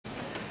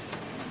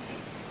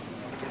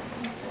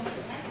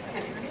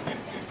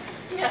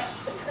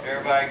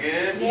Everybody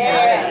good?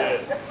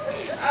 Yes.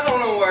 I don't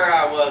know where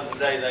I was the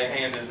day they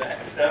handed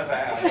that stuff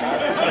out.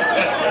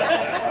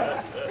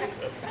 I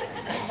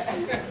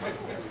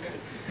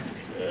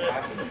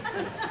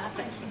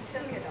think he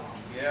took it all.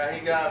 Yeah,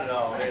 he got it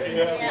all, didn't he?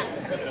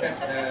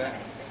 Yeah.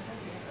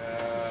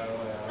 Well,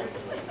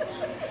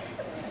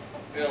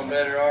 feeling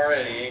better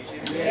already, ain't you?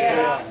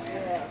 Yeah. Is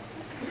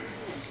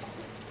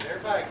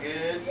everybody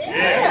good?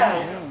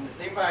 Yes.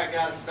 Has anybody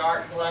got a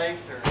starting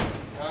place or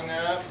hung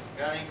up?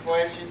 Got any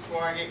questions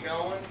before I get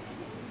going?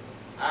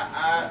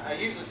 I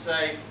usually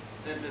say,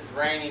 since it's a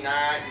rainy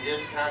night and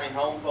just kind of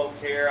home folks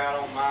here, I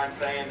don't mind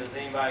saying, does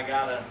anybody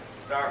got a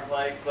starting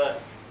place?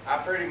 But I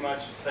pretty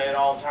much say it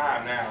all the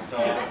time now, so.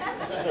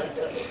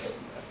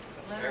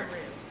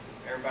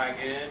 Everybody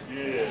good?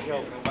 Yeah.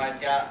 Nobody's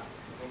got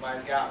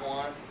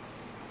one?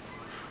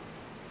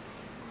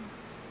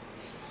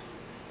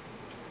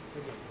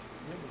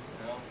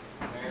 No?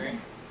 Mary?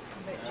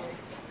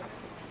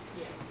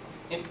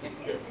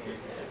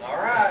 All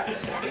right. All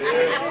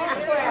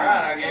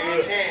right, I'll give you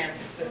a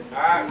chance.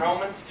 All right,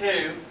 Romans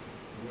 2.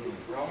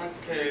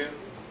 Romans 2.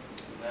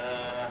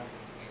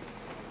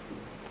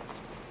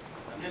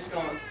 I'm just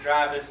going to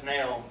drive this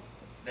nail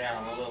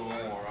down a little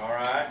more, all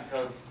right?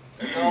 Because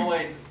there's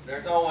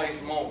always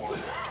more.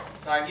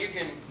 It's like you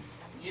can,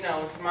 you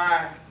know, it's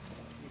my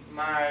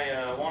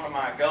one of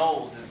my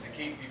goals is to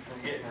keep you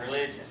from getting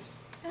religious,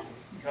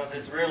 because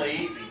it's really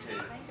easy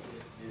to.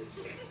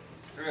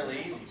 It's really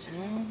easy to.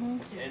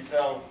 And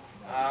so,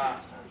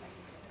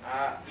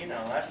 you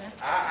know,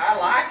 I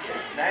like it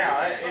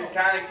now. It's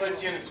kind of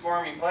puts you in a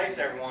squirmy place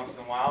every once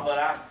in a while, but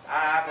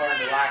I've learned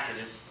to like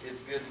it.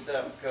 It's good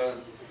stuff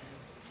because,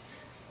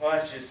 well,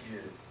 it's just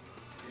good.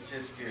 It's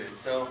just good.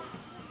 So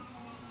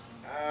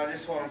I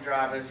just want to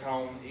drive this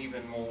home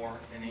even more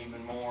and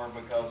even more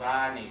because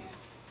I need it.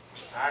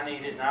 I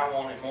need it and I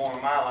want it more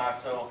in my life.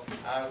 So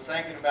I was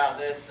thinking about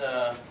this,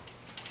 the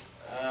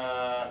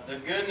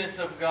goodness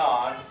of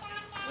God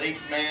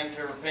leads man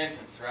to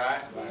repentance,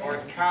 right? Or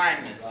it's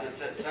kindness.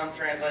 Some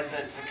translations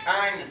say it's the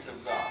kindness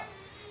of God.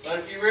 But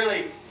if you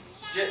really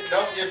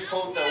don't just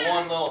quote the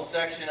one little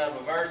section of a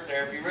verse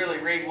there, if you really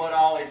read what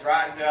all he's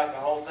writing throughout the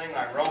whole thing,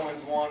 like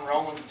Romans 1,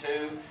 Romans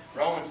 2,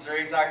 Romans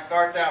 3, it's like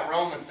starts out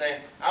Romans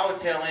saying, I would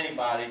tell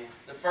anybody,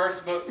 the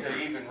first book to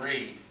even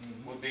read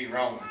would be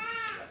Romans.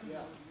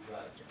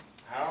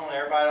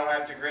 Everybody don't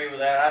have to agree with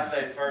that. I'd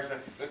say the first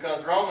one,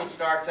 because Romans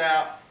starts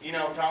out, you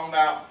know, talking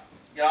about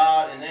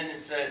God, and then it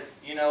said,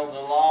 you know, the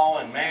law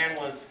and man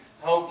was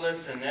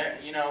hopeless, and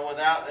you know,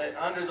 without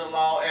under the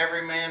law,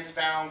 every man's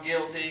found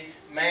guilty.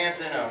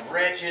 Man's in a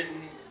wretched,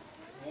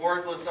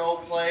 worthless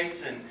old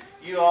place, and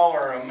you all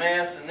are a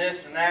mess, and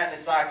this and that. And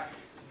it's like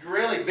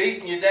really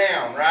beating you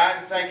down, right?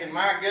 And thinking,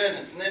 my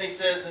goodness. And then he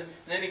says, and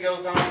then he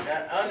goes on,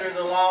 under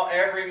the law,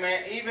 every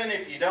man, even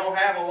if you don't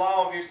have a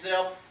law of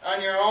yourself,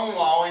 on your own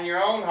law, in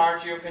your own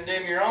heart, you'll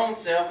condemn your own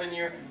self, and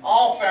you're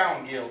all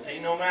found guilty,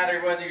 no matter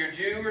whether you're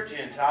Jew or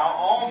Gentile.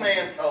 All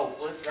man's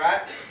hopeless,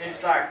 right? And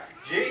it's like,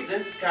 geez,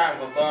 this is kind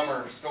of a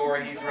bummer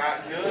story he's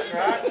writing to us,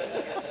 right?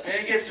 And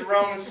he gets to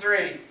Romans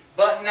 3.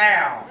 But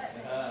now,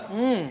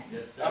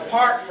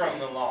 apart from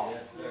the law,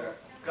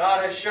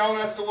 God has shown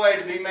us a way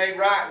to be made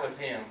right with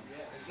Him.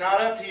 It's not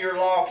up to your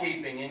law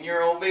keeping and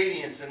your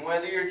obedience and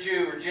whether you're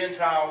Jew or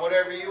Gentile or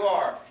whatever you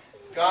are.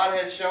 God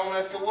has shown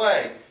us a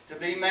way to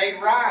be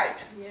made right.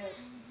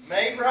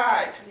 Made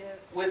right.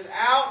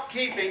 Without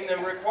keeping the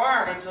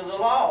requirements of the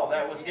law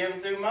that was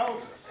given through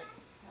Moses.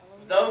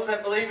 Those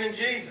that believe in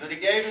Jesus, that He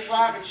gave His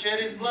life and shed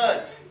His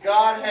blood,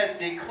 God has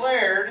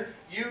declared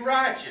you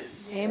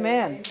righteous.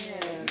 Amen.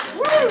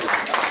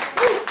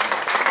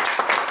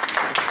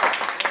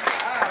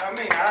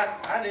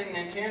 I didn't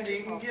intend to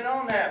even get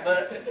on that,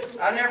 but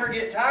I never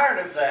get tired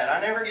of that. I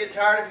never get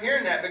tired of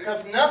hearing that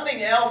because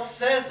nothing else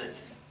says it.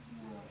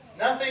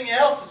 Nothing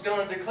else is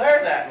going to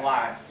declare that in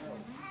life.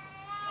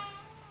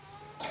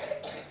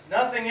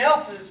 Nothing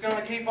else is going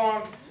to keep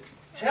on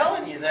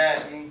telling you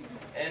that and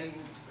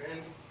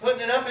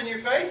putting it up in your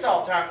face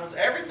all the time, because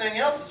everything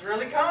else is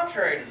really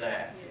contrary to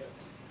that.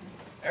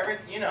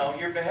 You know,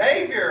 your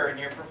behavior and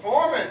your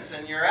performance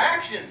and your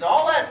actions,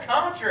 all that's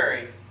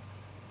contrary.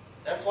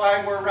 That's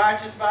why we're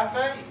righteous by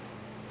faith.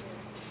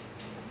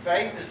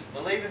 Faith is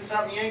believing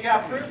something you ain't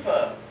got proof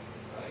of.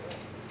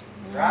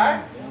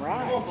 Right? You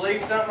won't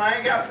believe something I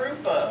ain't got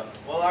proof of.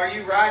 Well, are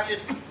you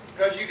righteous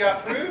because you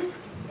got proof?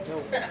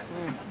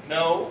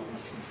 No.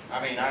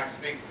 I mean, I'm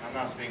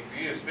not speaking for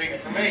you, I'm speaking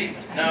for me.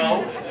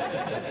 No.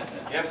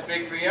 You have to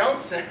speak for your own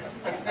self.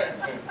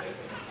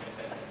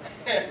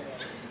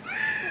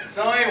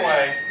 So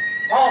anyway,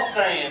 Paul's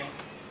saying,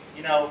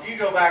 you know, if you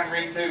go back and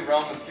read through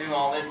Romans 2 and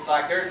all this, it's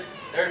like there's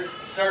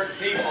certain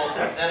people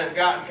that have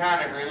gotten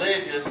kind of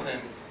religious and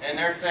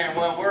they're saying,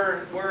 well,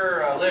 we're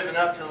living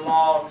up to the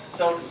law,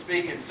 so to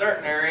speak, in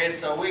certain areas,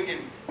 so we can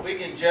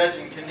judge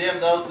and condemn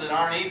those that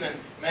aren't even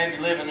maybe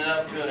living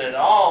up to it at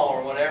all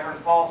or whatever.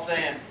 And Paul's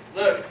saying,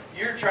 look,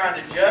 you're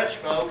trying to judge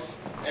folks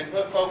and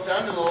put folks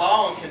under the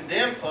law and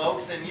condemn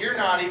folks, and you're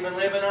not even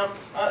living up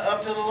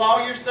to the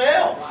law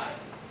yourselves.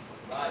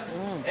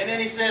 And then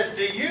he says,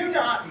 do you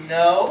not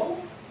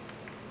know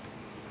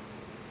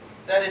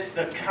that it's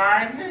the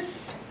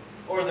kindness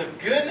or the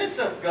goodness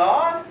of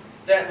God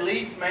that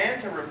leads man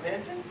to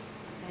repentance?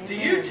 Do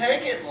you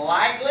take it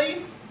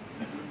lightly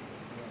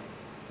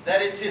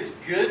that it's His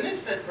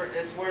goodness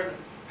that's where the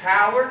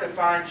power to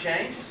find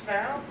change is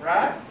found,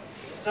 right?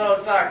 So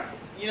it's like,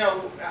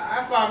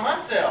 I find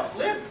myself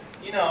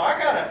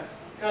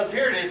because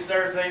here it is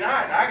Thursday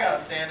night, and I got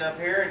to stand up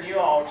here, and you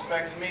all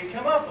expecting me to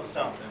come up with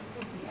something,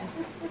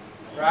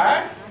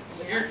 right?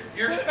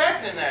 You're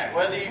expecting that,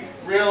 whether you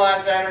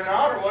realize that or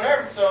not, or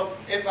whatever. So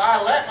if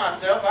I let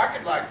myself, I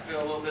could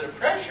feel a little bit of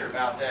pressure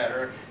about that,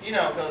 or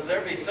because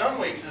there'd be some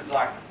weeks it's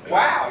like,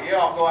 wow, you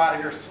all go out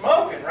of here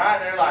smoking, right?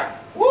 And they're like,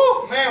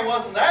 whoo, man,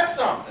 wasn't that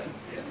something,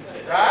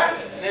 right?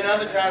 And then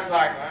other times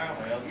like,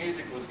 well, the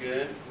music was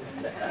good.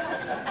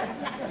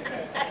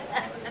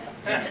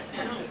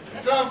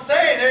 So I'm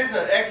saying there's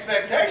an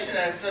expectation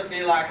that it's to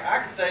be like, I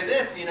could say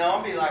this,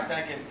 I'll be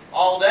thinking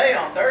all day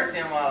on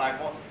Thursday, I'm like,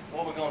 well,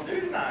 what are we going to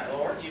do tonight,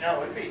 Lord? It'd be all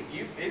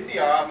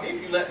right with me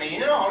if you let me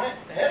in on it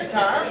ahead of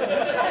time.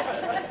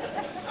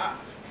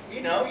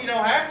 You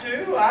don't have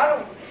to. I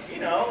don't,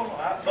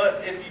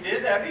 but if you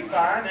did, that'd be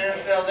fine. And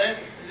so then,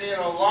 the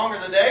longer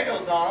the day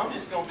goes on, I'm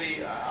just going to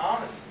be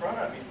honest in front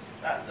of you.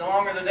 The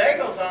longer the day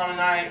goes on and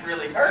I ain't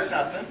really heard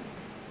nothing,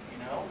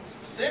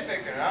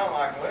 specific, and I'm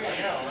like, well,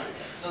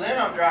 so then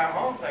I'm driving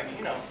home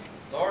thinking,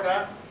 Lord,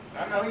 I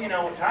know you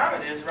know what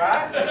time it is,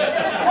 right?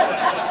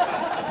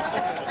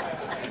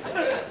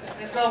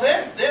 And so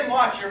then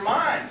watch your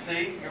mind,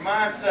 see? Your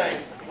mind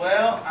say,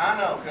 well, I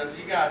know, because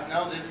you guys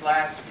know this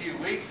last few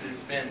weeks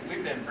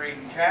we've been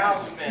breeding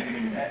cows, we've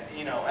been,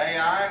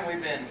 AI, and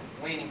we've been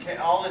weaning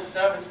all this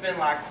stuff. It's been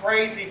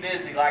crazy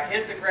busy,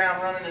 hit the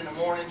ground running in the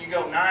morning, you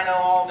go 9-0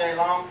 all day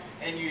long,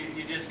 and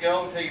you just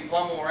go until you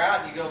plumb wore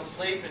out, and you go to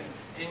sleep, and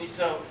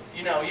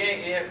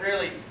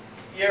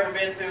you ever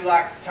been through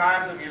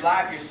times of your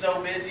life you're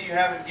so busy you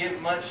haven't given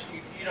much,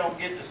 you don't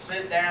get to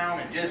sit down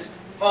and just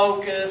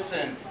focus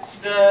and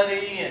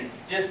study and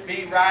just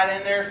be right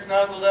in there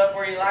snuggled up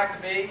where you like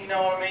to be, you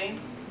know what I mean?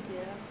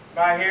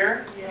 Yeah. Right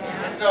here?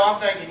 Yeah. And so I'm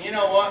thinking, you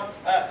know what,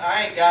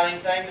 I ain't got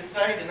anything to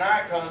say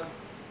tonight because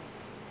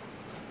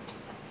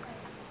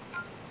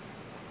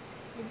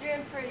You're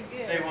doing pretty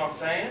good. see what I'm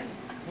saying?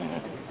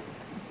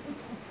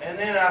 And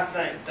then I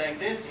think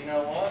this, you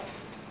know what?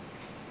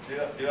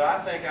 Do I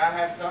think I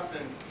have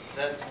something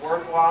that's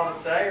worthwhile to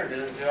say, or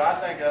do I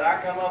think that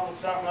I come up with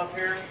something up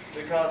here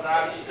because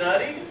I've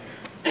studied,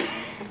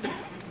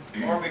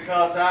 or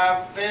because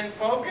I've been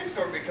focused,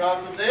 or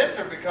because of this,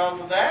 or because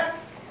of that?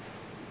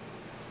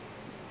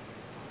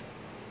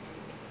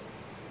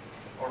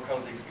 Or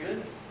because He's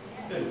good?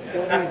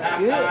 Because He's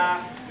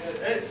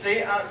good.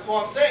 See, that's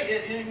what I'm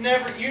saying.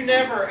 You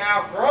never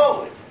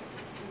outgrow it.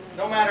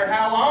 No matter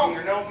how long,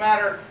 or no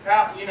matter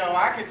how,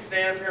 I could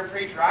stand up here and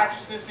preach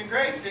righteousness and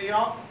grace to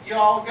y'all. You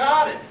all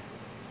got it.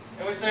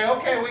 And we say,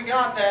 okay, we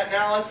got that.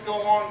 Now let's go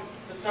on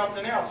to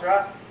something else,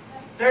 right?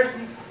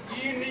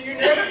 You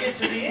never get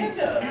to the end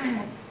of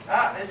it.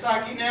 It's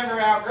like you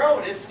never outgrow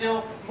it. It's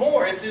still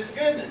more. It's His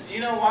goodness. You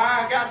know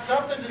why I got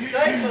something to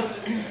say? Because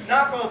it's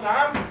not because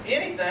I'm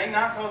anything,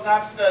 not because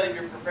I've studied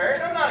or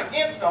prepared. I'm not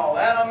against all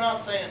that. I'm not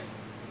saying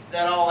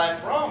that all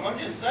that's wrong. I'm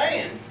just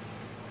saying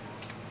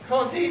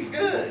because He's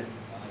good.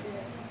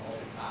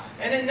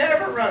 And it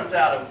never runs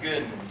out of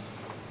goodness.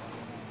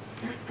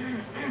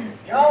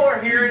 Y'all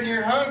are here and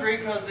you're hungry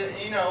because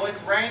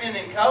it's raining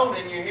and cold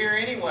and you're here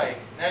anyway.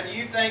 Now, do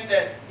you think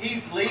that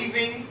He's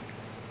leaving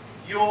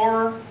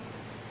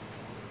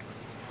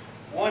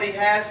what He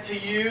has to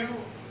you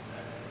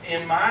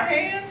in my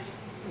hands?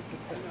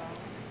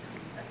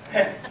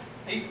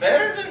 He's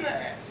better than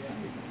that.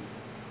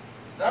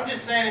 I'm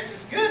just saying it's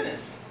His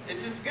goodness.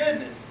 It's His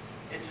goodness.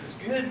 It's His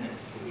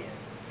goodness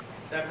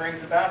that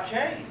brings about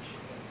change.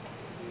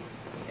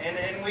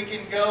 And we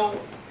can go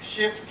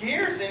shift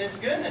gears in His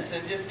goodness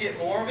and just get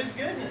more of His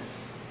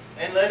goodness.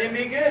 And let Him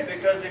be good,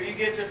 because if you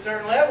get to a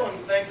certain level and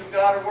things of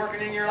God are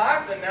working in your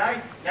life, then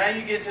now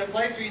you get to a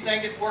place where you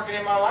think it's working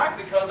in my life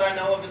because I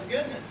know of His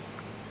goodness.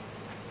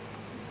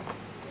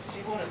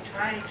 See what a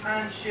tiny,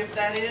 tiny shift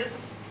that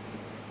is?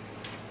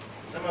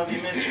 Some of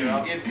you missed it.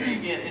 I'll give it to you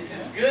again. It's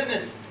His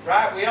goodness,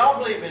 right? We all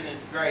believe in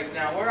His grace.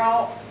 Now, we're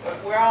all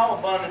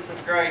abundance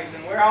of grace,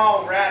 and we're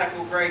all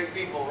radical grace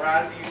people,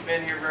 right? If you've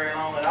been here very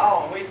long at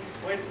all.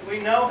 And we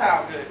know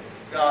how good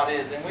God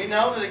is, and we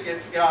know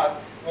that God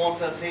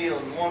wants us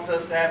healed and wants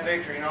us to have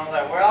victory and all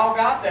that. We all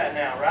got that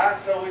now, right?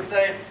 So we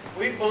say,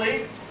 we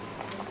believe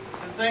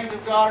the things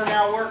of God are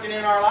now working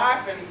in our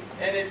life,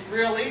 and it's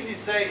real easy to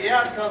say,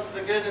 yeah, it's because of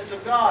the goodness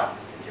of God.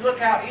 Look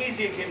how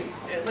easy it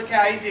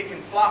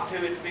can flop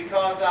to. It's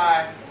because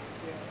I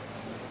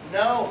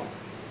know.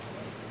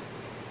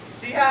 You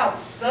see how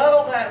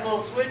subtle that little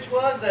switch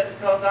was? That it's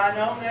because I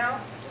know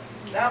now?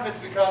 Now if it's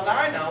because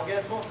I know,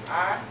 guess what?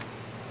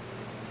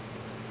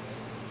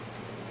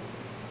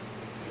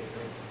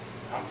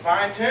 I'm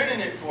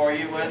fine-tuning it for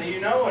you whether you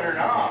know it or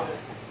not.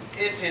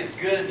 It's His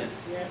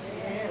goodness.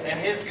 And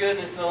His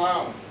goodness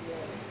alone.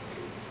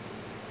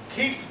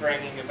 keeps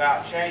bringing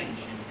about change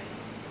in me.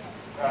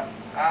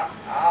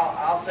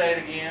 I'll say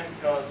it again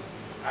because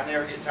I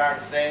never get tired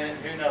of saying it.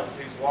 Who knows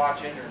who's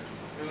watching or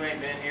who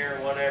ain't been here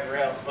or whatever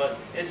else. But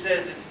it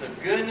says it's the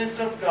goodness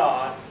of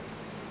God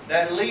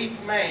that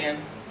leads man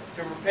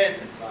to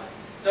repentance.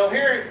 So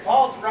here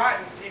Paul's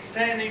writing, he's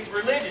saying these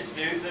religious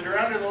dudes that are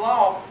under the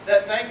law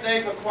that think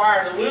they've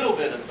acquired a little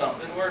bit of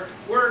something.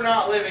 We're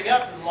not living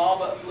up to the law,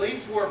 but at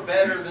least we're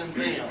better than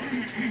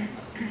them.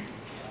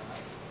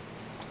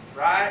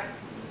 Right?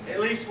 At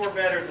least we're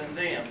better than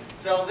them.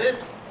 So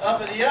this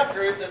uppity-up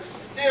group that's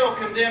still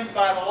condemned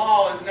by the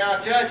law is now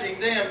judging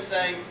them,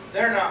 saying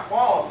they're not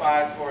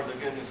qualified for the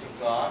goodness of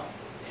God.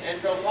 And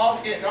so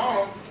Paul's getting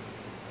on them,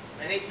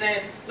 and he's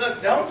saying,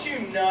 look, don't you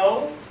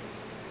know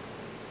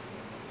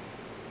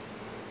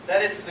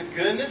that it's the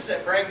goodness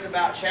that brings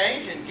about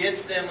change and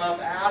gets them up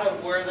out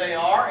of where they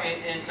are,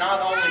 and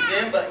not only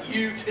them, but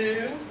you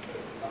too?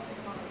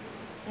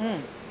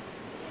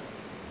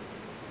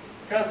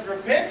 Because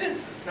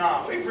repentance is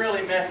not. We've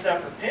really messed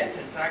up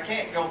repentance. I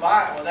can't go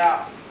by it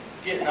without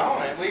getting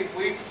on it.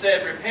 We've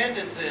said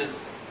repentance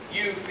is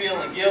you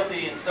feeling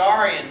guilty and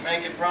sorry and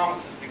making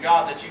promises to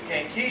God that you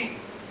can't keep.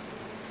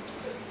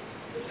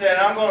 We said,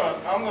 I'm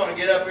going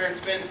to get up here and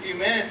spend a few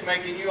minutes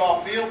making you all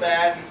feel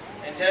bad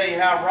and tell you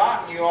how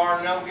rotten you are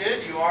and no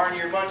good you are and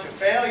you're a bunch of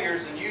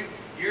failures and you've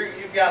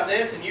got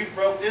this and you've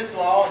broke this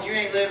law and you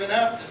ain't living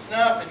up to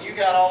snuff and you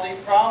got all these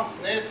problems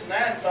and this and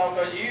that, and it's all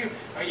because you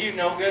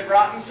no good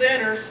rotten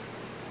sinners.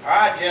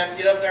 Alright, Jeff,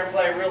 get up there and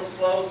play a real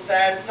slow,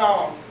 sad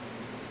song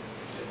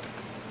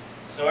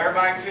so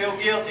everybody can feel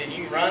guilty, and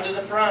you can run to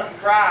the front and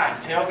cry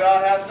and tell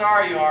God how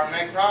sorry you are and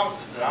make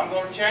promises that I'm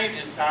going to change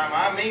this time,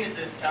 I mean it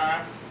this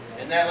time.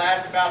 And that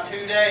lasts about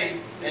 2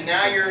 days, and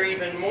now you're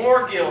even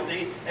more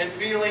guilty and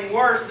feeling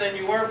worse than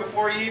you were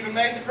before you even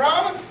made the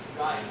promise.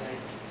 Right.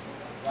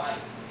 Right.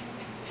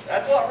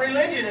 That's what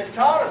religion has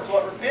taught us,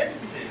 what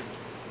repentance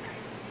is.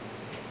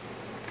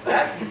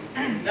 That's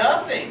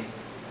nothing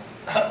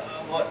of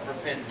what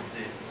repentance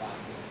is.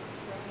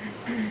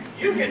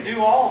 You can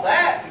do all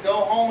that and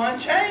go home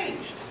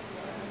unchanged.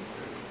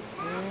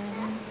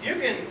 You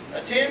can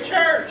attend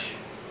church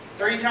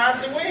 3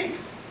 times a week.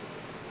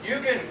 You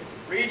can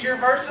read your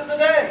verse of the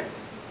day.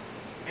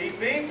 Beep,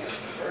 beep.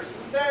 Verse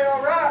of the day,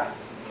 all right.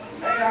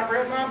 Hey, I've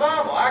read my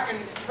Bible. I can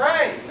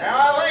pray. Now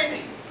I lay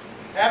me.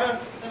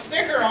 Have a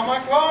sticker on my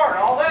car and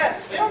all that.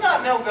 Still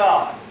not know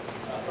God.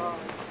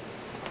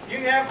 You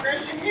can have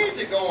Christian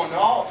music going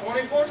all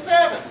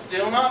 24/7.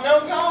 Still not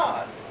know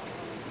God.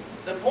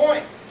 The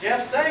point,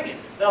 Jeff sang it,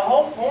 the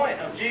whole point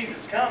of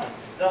Jesus coming,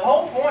 the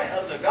whole point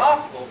of the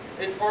gospel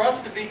is for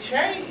us to be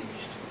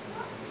changed.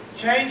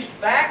 Changed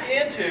back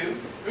into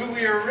who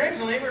we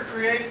originally were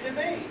created to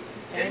be.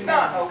 It's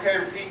not, okay,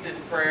 repeat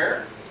this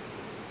prayer.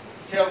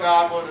 Tell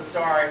God what a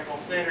sorrowful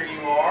sinner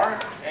you are,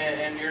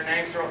 and your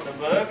name's wrote in the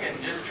book,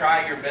 and just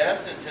try your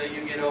best until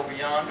you get over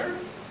yonder.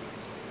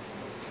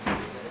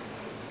 That's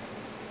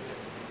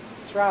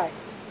right.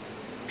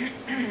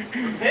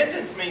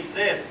 Repentance means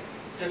this,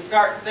 to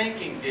start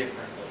thinking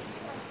differently.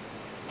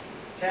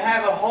 To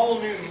have a whole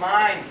new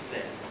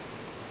mindset.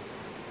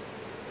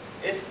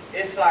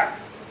 It's like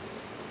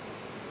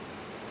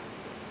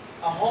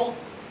a whole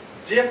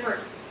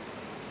different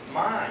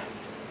mind.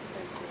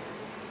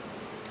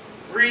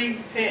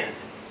 Repent.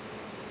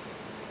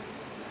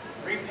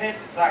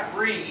 Repentance, like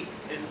re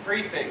is the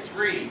prefix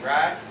re,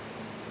 right?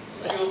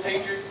 School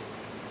teachers,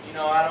 you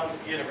know, I don't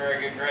get a very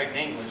good grade in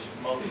English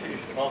most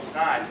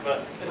nights,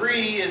 but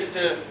re is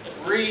to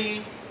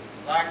redo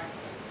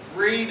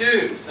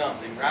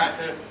something, right?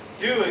 To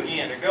do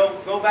again, or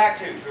go back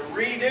to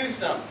redo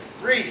something.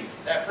 Re,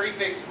 that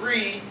prefix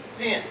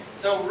repent.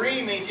 So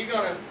re means you're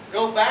going to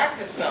go back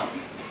to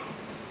something.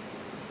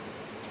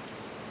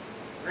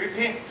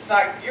 Repent, it's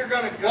like you're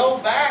going to go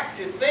back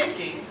to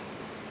thinking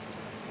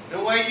the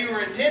way you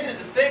were intended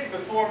to think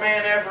before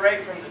man ever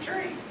ate from the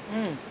tree.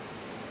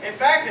 In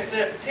fact, it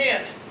said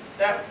pent.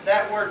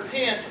 That word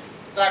pent,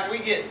 it's like we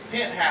get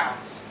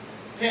penthouse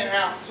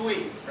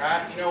suite,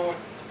 right? You know,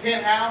 the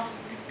penthouse,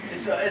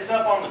 it's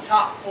up on the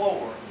top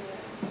floor,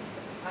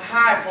 a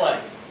high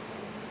place.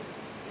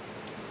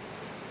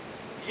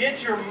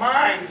 Get your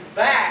mind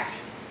back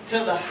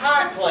to the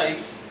high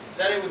place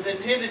that it was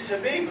intended to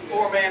be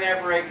before man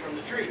ever ate from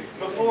the tree.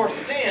 Before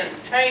sin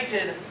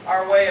tainted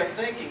our way of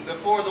thinking.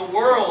 Before the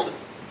world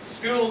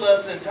schooled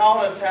us and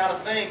taught us how to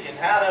think and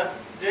how to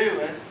do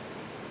it.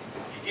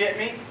 You get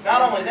me?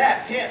 Not only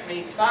that, pent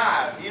means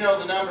 5. You know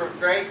the number of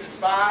grace is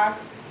 5?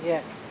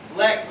 Yes.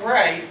 Let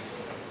grace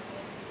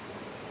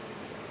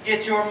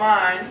get your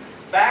mind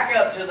back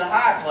up to the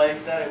high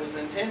place that it was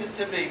intended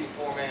to be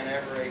before man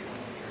ever ate from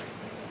the tree.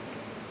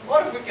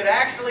 What if we could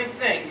actually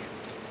think?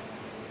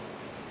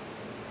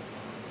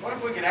 What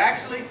if we could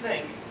actually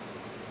think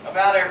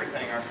about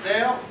everything?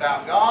 Ourselves,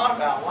 about God,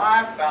 about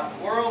life, about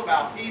the world,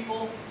 about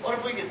people. What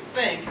if we could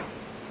think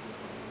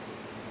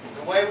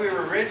the way we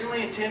were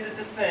originally intended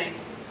to think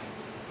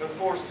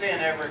before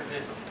sin ever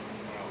existed?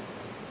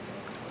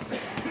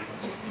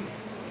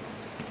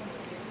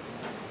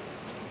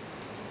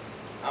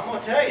 I'm going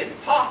to tell you it's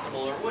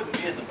possible or it wouldn't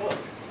be in the book.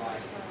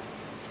 Right.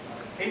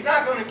 He's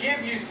not going to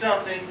give you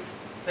something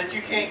that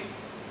you can't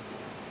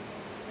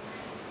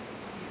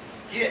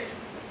get.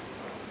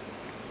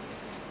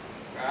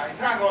 Right?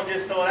 He's not going to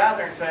just throw it out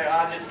there and say,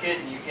 "Oh, just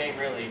kidding, you can't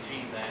really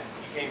achieve that.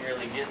 You can't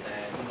really get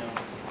that." You know.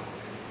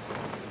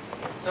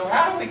 So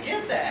how do we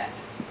get that?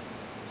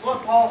 That's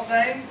what Paul's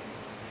saying.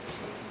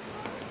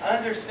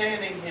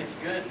 Understanding His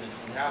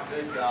goodness and how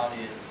good God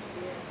is.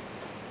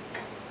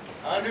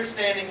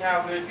 Understanding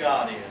how good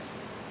God is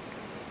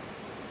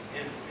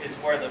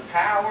where the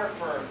power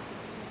for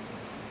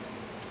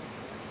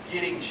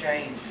getting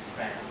change is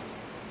found.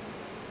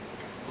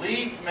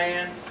 Leads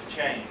man to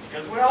change.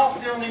 Because we all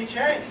still need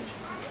change.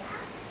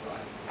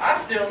 I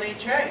still need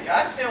change.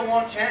 I still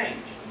want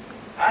change.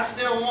 I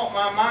still want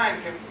my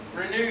mind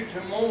renewed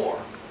to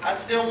more. I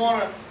still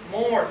want to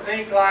more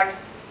think like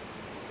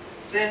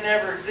sin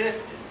never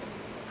existed.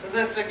 Because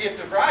that's the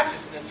gift of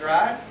righteousness,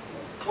 right?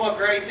 That's what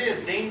grace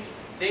is.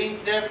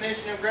 Dean's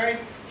definition of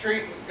grace,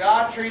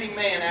 God treating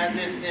man as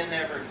if sin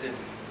never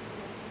existed.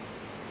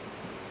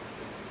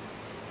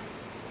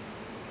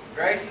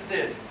 Grace is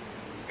this: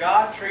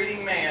 God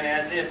treating man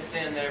as if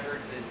sin never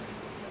existed.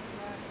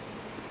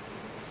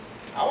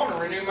 I want to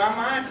renew my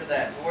mind to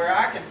that, to where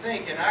I can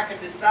think and I can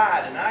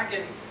decide and I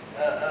can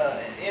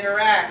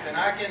interact and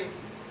I can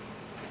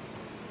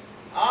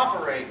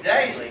operate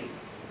daily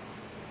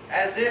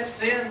as if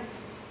sin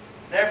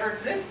never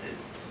existed.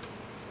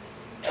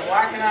 And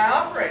why can I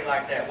operate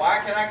like that? Why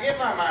can I get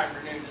my mind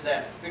renewed to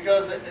that?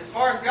 Because as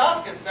far as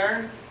God's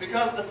concerned,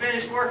 because of the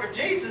finished work of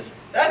Jesus,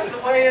 that's the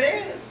way it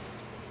is.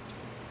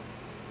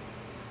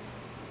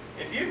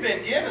 If you've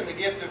been given the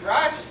gift of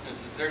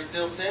righteousness, is there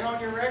still sin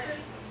on your record?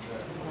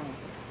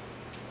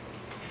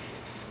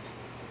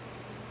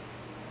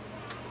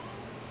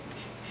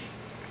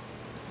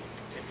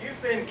 If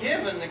you've been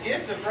given the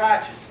gift of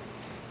righteousness,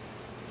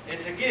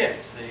 it's a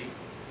gift, see?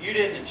 You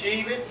didn't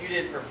achieve it, you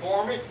didn't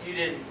perform it, you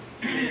didn't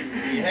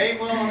behave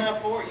well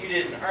enough for it, you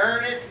didn't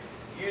earn it,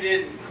 you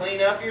didn't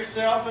clean up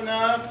yourself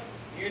enough,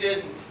 you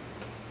couldn't.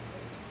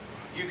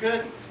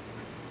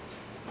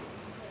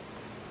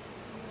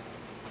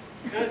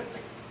 Couldn't.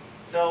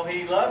 So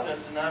He loved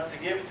us enough to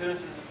give it to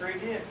us as a free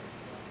gift.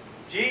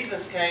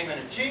 Jesus came and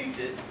achieved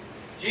it.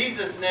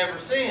 Jesus never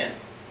sinned.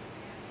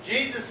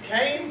 Jesus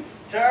came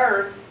to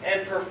earth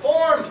and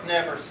performed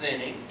never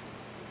sinning.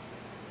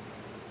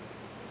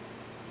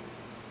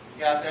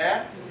 You got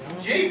that?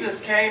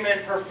 Jesus came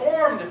and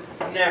performed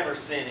never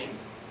sinning.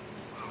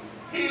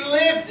 He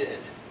lived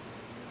it.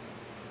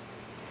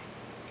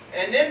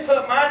 And then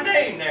put my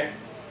name there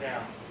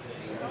down.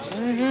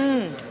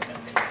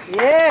 Mm-hmm.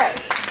 Yes.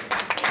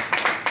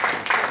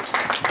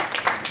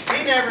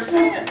 He never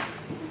sinned.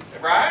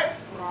 Right?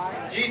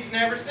 Right. Jesus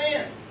never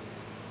sinned.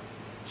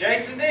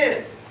 Jason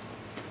did.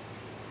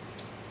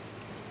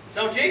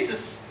 So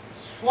Jesus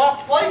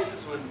swapped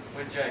places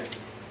with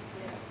Jason.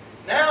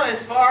 Now,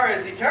 as far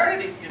as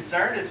eternity is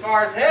concerned, as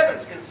far as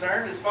heaven's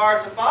concerned, as far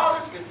as the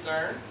Father's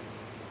concerned,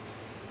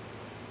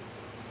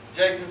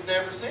 Jason's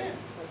never sinned.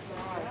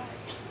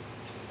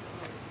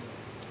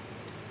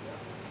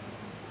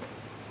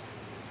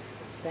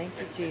 Thank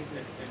you,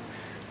 Jesus.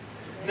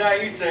 Now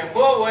you say,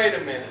 "Well, wait a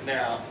minute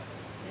now.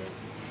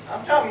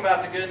 I'm talking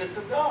about the goodness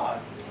of God.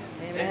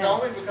 Amen. It's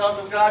only because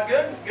of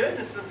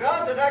goodness of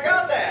God that I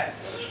got that.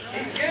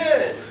 He's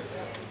good.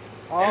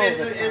 All And it's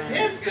the time.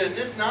 His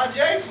goodness, not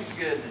Jason's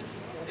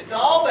goodness. It's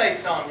all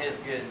based on His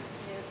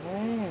goodness.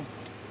 Mm.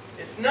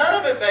 It's none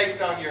of it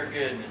based on your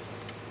goodness.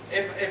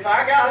 If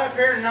I got up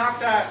here and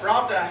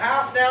brought the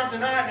house down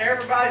tonight and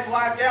everybody's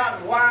wiped out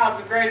and wow,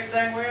 it's the greatest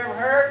thing we ever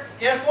heard,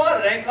 guess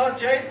what? It ain't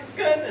because Jason's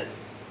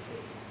goodness.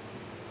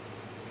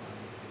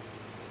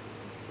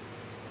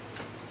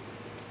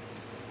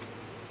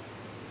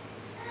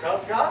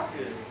 Because God's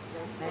good.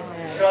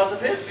 It's because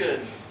of His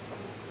goodness.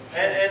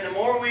 And the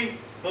more we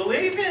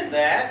believe in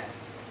that,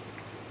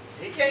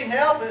 He can't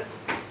help it.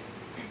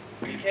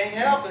 He can't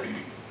help it.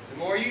 The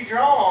more you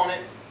draw on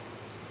it,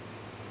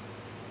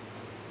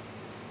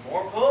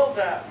 more pulls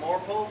out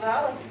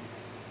of you.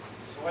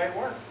 That's the way it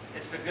works.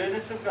 It's the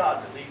goodness of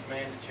God that leads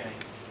man to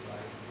change.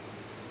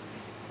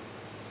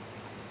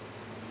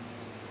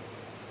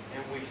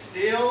 And we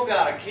still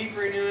got to keep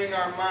renewing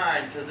our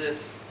mind to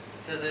this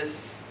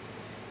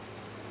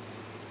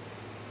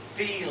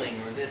feeling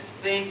or this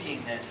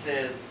thinking that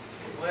says,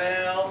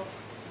 well,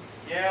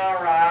 yeah,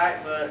 all right,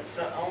 but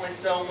only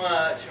so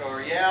much,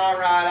 or yeah, all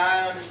right,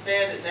 I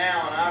understand it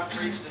now and I've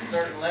reached a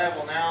certain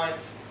level, now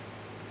it's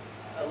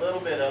a little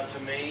bit up to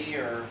me,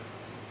 or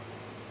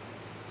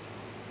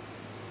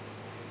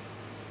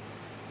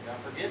you gotta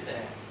forget that.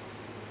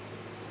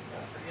 You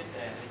gotta forget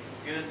that. It's His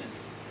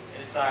goodness.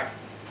 And it's like,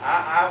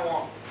 I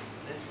want,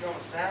 this is going to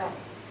sound,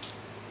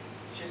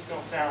 it's just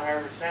going to sound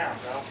however it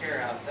sounds. I don't care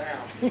how it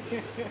sounds.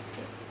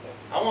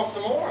 I want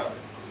some more of it.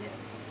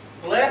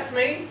 Bless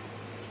me.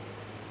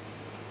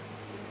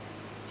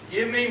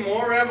 Give me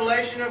more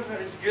revelation of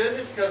His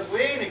goodness, because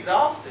we ain't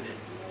exhausted it.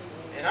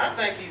 And I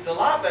think He's a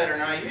lot better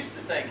than I used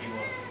to think He was.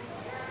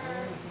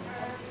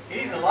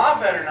 He's a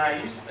lot better than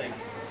I used to think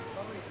He was.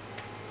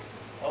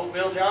 Oh,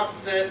 Bill Johnson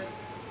said,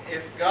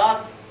 if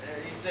God's,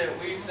 he said,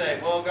 we say,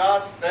 well,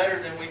 God's better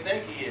than we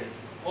think He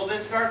is. Well,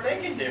 then start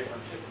thinking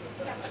different.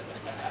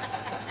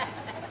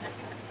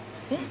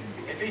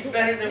 If He's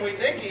better than we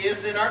think He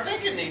is, then our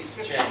thinking needs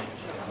to change.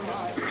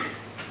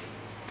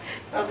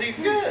 Because He's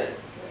good.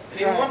 And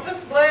He wants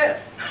us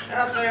blessed.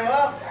 And I say,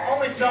 well,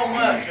 only so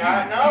much,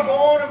 right? No, go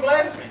on and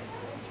bless me.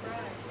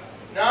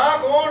 No,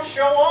 go on and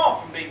show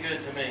off and be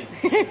good to me.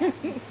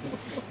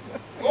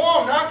 Go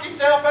on, knock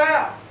yourself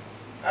out.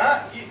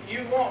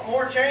 You want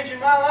more change in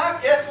my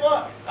life? Guess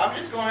what? I'm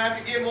just going to have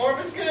to give more of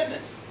His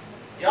goodness.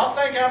 Y'all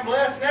think I'm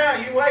blessed now?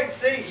 You wait and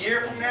see. A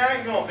year from now,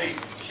 you're going to be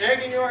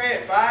shaking your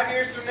head. 5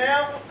 years from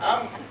now,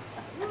 I'm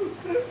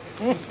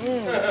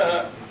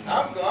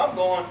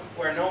going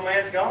where no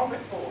man's gone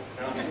before.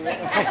 No.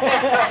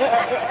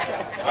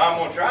 I'm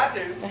going to try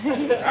to.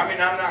 I mean,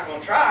 I'm not going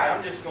to try.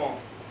 I'm just going.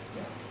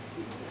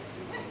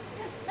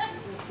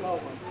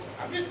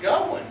 I'm just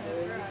going.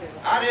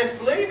 I just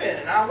believe in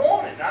it. I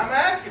want it. I'm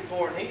asking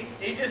for it. And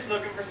he's just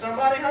looking for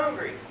somebody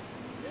hungry.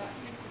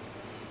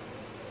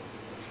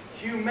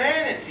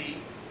 Humanity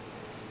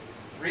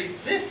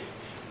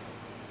resists.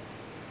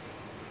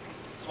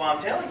 That's why I'm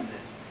telling you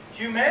this.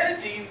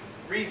 Humanity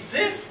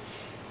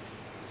resists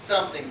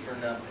something for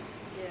nothing.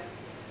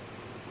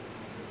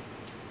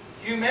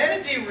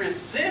 Humanity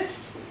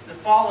resists the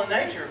fallen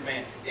nature of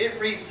man. It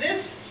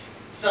resists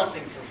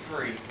something for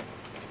free.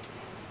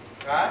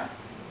 Right?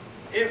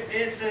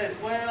 It says,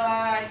 well,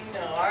 I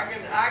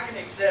can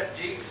accept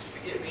Jesus to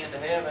get me into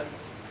heaven,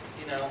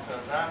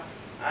 because I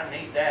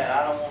need that.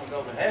 I don't want to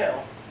go to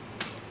hell.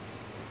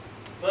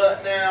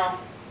 But now,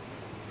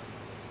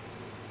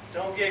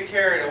 don't get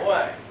carried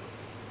away.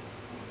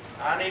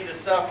 I need to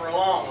suffer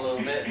along a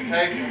little bit and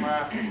pay for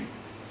my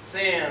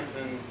sins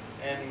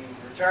and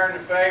return the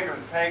favor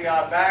and pay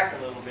God back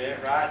a little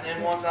bit, right? And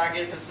then once I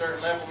get to a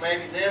certain level,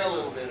 maybe then a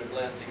little bit of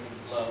blessing will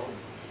flow.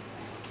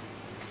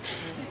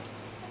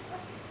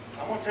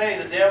 I'm going to tell you,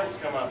 the devil's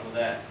come up with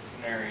that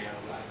scenario.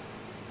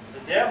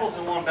 The devil's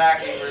the one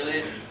backing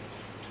religion.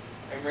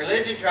 And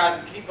religion tries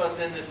to keep us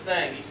in this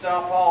thing. You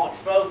saw Paul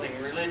exposing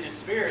a religious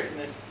spirit in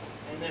this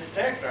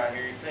text right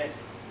here. He's saying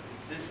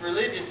this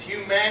religious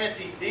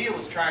humanity deal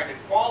is trying to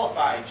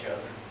qualify each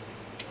other.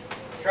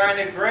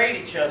 Trying to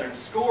grade each other and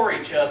score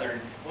each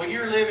other. Well,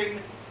 you're living,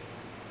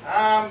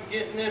 I'm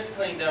getting this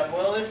cleaned up.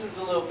 Well, this is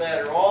a little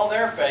better. Oh,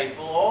 they're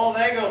faithful. Oh,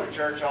 they go to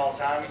church all the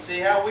time. You see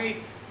how we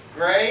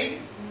grade?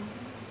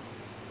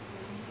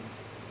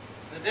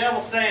 The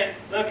devil's saying,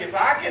 look, if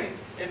I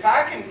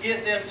can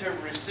get them to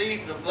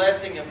receive the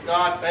blessing of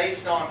God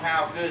based on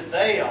how good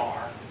they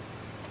are,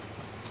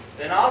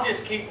 then I'll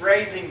just keep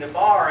raising the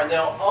bar and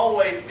they'll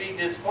always be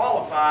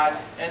disqualified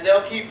and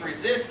they'll keep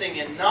resisting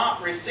and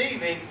not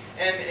receiving.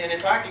 And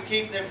if I can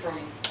keep them from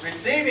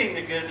receiving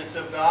the goodness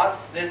of God,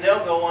 then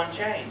they'll go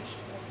unchanged.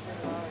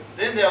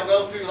 Then they'll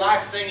go through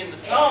life singing the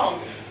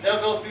songs.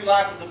 They'll go through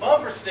life with the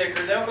bumper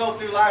sticker. They'll go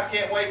through life,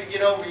 can't wait to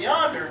get over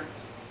yonder.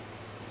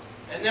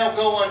 And they'll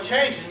go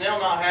unchanged and they'll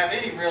not have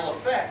any real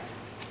effect.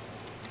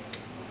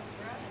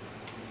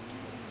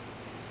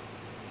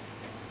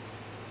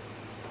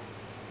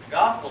 The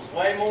gospel's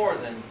way more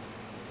than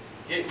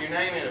getting your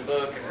name in a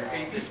book and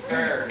repeat this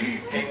prayer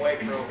and can't wait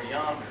for over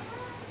yonder.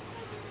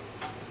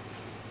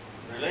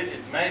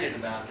 Religion's made it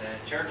about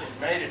that. Church has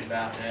made it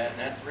about that. And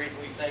that's the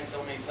reason we sing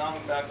so many songs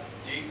about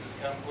Jesus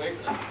come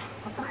quickly.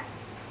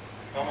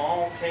 Come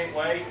on, can't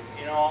wait,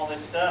 all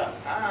this stuff.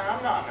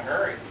 I'm not in a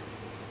hurry.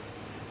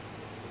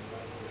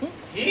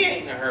 He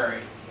ain't in a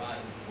hurry.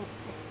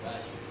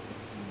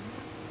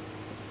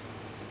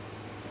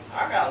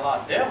 I got a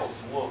lot of devils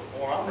to whoop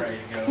before I'm ready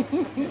to go.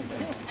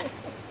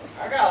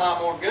 I got a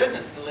lot more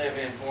goodness to live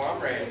in before I'm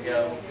ready to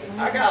go.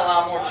 I got a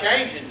lot more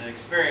changing to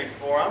experience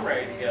before I'm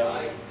ready to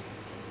go.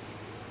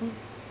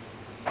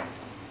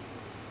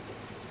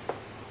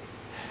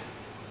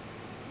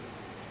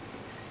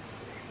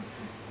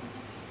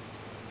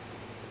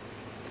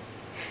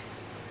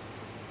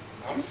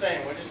 I'm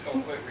saying we're just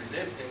going to quit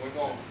resisting.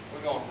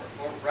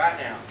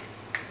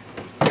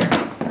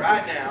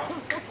 Right now,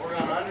 we're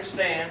going to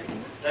understand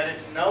that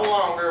it's no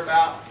longer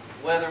about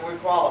whether we're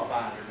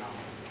qualified or not.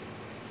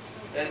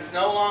 That it's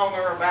no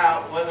longer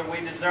about whether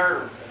we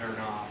deserve it or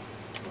not.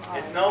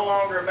 It's no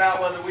longer about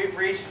whether we've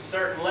reached a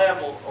certain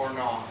level or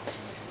not.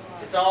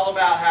 It's all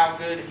about how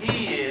good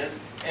He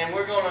is, and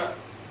we're going to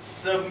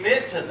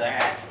submit to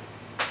that.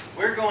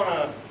 We're going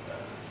to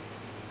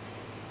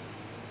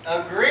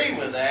agree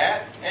with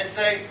that and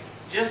say,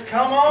 just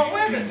come on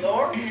with it,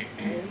 Lord.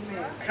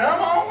 Come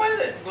on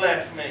with it.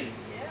 Bless me.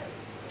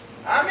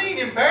 I mean,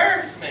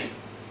 embarrass me.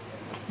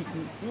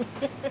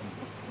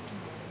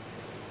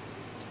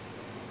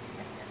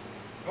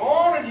 Go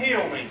on and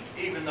heal me,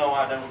 even though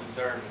I don't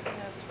deserve it.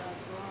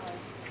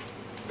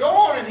 Go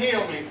on and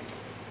heal me,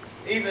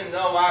 even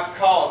though I've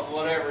caused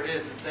whatever it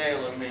is that's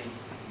ailing me.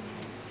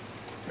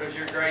 Because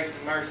your grace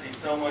and mercy is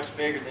so much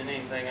bigger than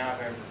anything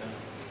I've ever done.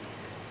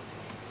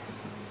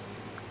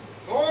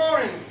 Go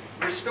on and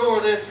restore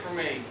this for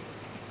me.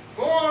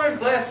 Go on and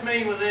bless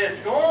me with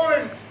this. Go on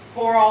and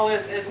pour all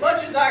this, as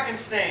much as I can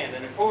stand,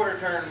 and a quarter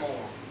turn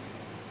more.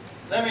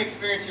 Let me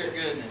experience your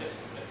goodness.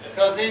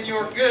 Because in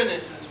your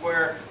goodness is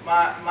where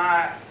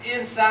my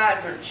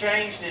insides are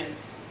changed and,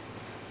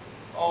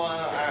 oh,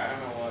 I don't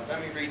know what.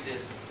 Let me read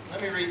this.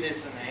 Let me read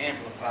this in the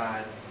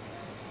Amplified.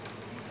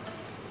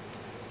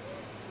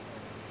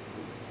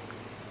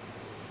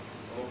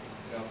 Oh,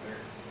 go up there.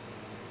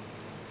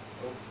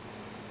 Oh.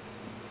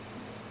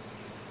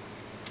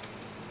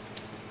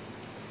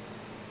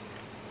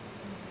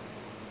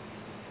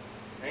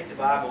 Ain't the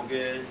Bible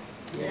good?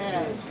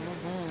 Yes.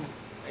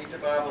 Ain't the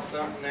Bible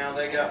something now?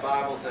 They got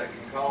Bibles that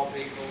can call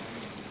people,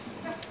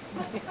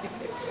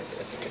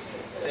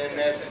 send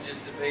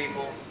messages to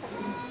people.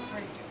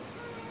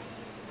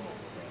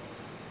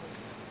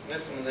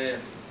 Listen to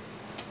this.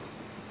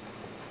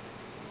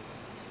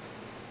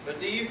 But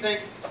do you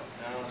think,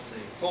 let's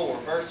see,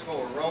 verse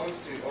 4, Romans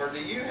 2, or do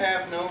you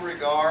have no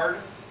regard,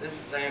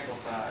 this is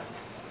Amplified,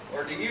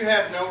 or do you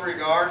have no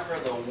regard for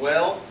the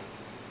wealth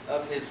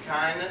of His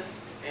kindness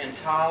and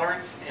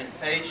tolerance and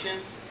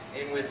patience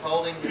in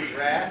withholding His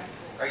wrath?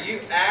 Are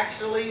you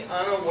actually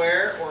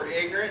unaware or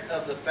ignorant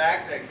of the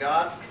fact that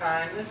God's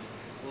kindness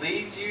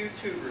leads you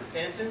to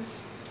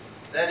repentance?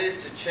 That is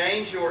to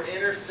change your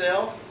inner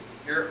self,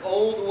 your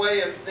old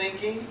way of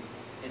thinking,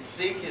 and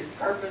seek His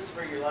purpose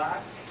for your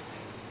life?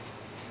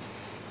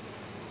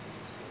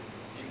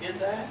 Did you get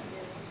that?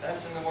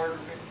 That's in the word.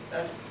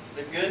 That's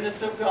the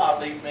goodness of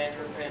God leads man to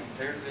repentance.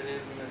 Here's it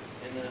is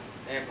in the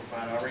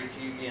Amplified. I'll read it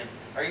to you again.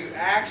 Are you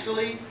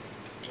actually,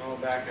 I'll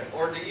back up,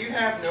 or do you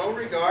have no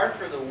regard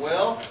for the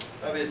wealth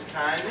of His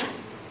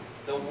kindness?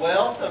 The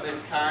wealth of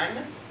His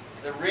kindness?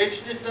 The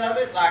richness of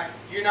it? Like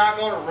you're not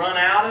going to run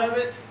out of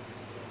it?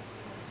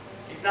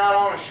 He's not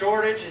on a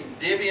shortage and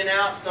divvying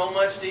out so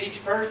much to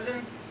each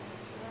person.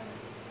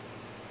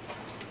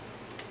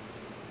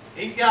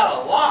 He's got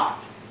a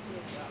lot.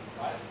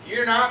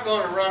 You're not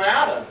going to run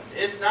out of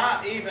it. It's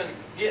not even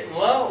getting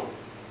low.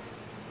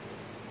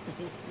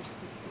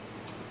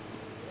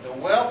 The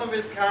wealth of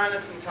His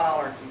kindness and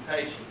tolerance and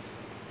patience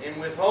in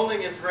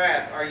withholding His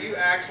wrath. Are you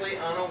actually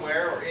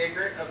unaware or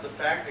ignorant of the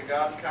fact that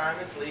God's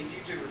kindness leads you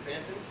to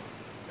repentance?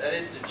 That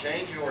is to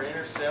change your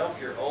inner self,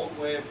 your old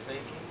way of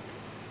thinking.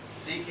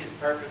 Seek His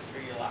purpose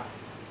for your life.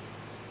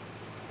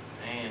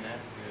 Man,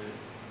 that's good.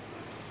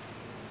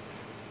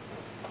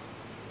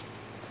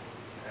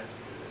 That's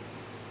good.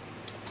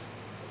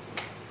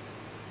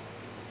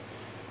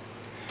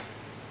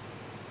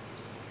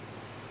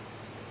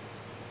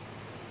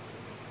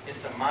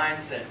 It's a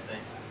mindset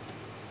thing.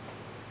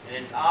 And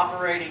it's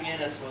operating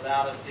in us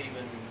without us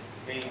even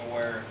being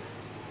aware of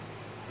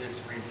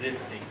this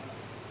resisting.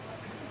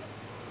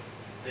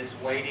 This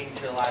waiting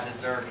till I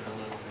deserve it a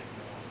little bit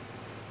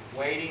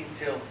more. Waiting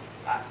till,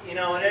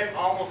 and it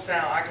almost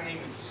sounds, I can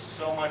even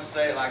so much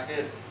say it like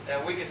this,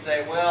 that we could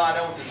say, well, I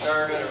don't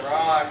deserve it, or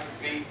I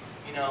could be,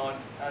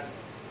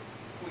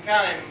 we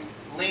kind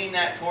of lean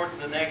that towards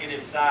the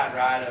negative side,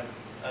 right,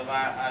 of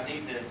I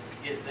need to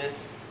get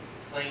this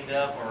cleaned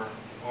up,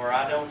 or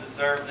I don't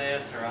deserve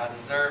this, or I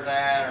deserve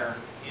that, or,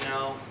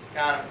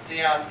 kind of, see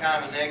how it's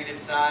kind of a negative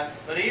side.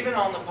 But even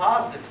on the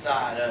positive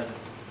side of it,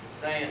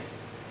 saying,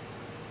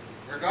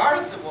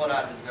 regardless of what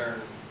I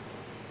deserve,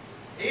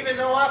 even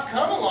though I've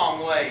come a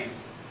long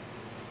ways,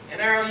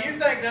 and Errol, you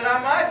think that I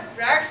might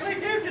actually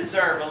do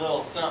deserve a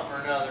little something or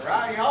another,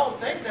 right? Y'all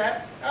think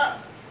that.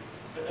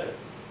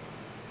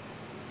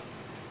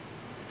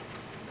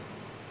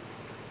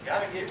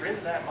 Got to get rid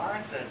of that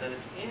mindset that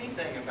it's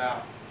anything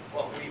about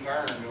what we've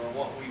earned, or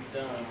what we've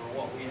done,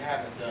 or what we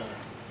haven't done,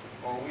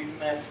 or we've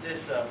messed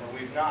this up, or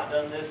we've not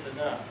done this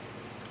enough.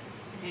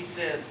 He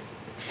says,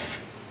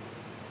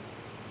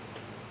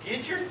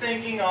 get your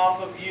thinking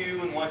off of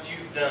you and what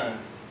you've done,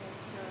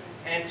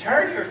 and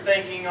turn your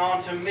thinking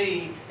on to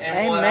me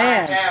and what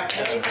I have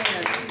done.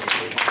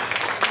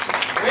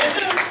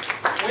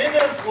 When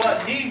does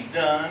what He's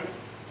done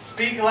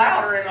speak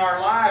louder in our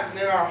lives and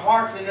in our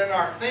hearts and in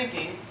our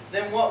thinking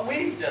than what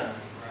we've done?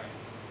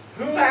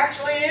 Who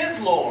actually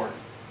is Lord?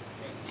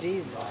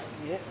 Jesus.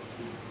 Yeah.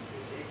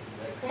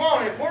 Come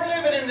on, if we're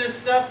living in this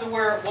stuff that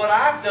where what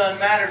I've done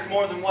matters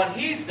more than what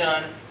He's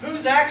done,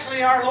 who's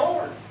actually our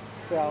Lord?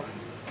 Self.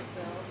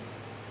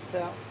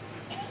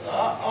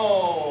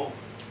 Uh-oh.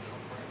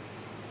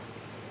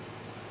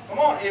 Come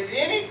on, if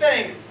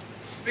anything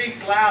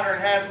speaks louder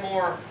and has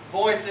more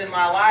voice in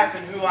my life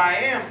and who I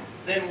am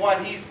than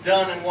what He's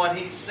done and what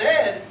He's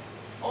said,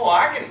 oh,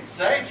 I can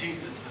say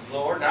Jesus is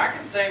Lord, and I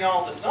can sing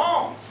all the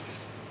songs.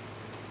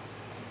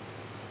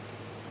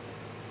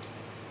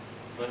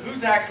 But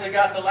who's actually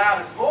got the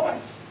loudest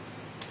voice?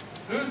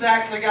 Who's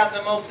actually got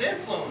the most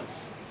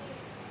influence?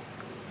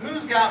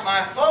 Who's got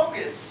my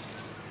focus?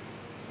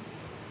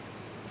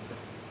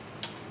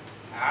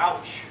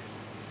 Ouch.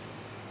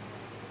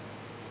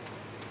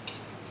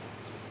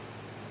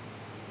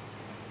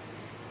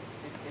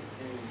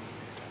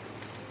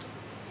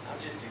 I'm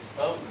just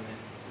exposing it.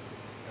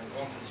 Because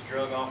once it's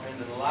drug off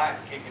into the light,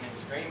 kicking and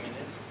screaming,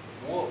 it's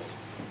whooped.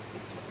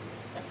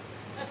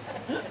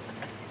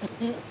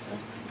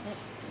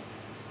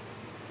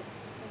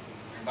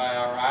 Everybody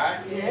all right?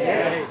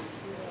 Yes.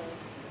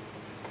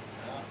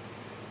 Yeah.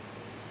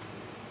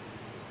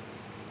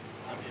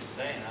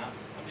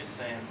 I'm just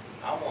saying,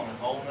 I want a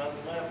whole nother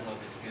level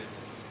of His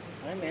goodness.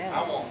 Amen.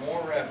 I want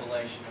more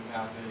revelation of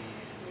how good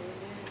He is.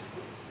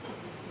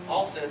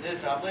 Paul said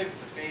this, I believe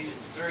it's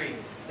Ephesians 3,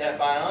 that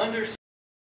by understanding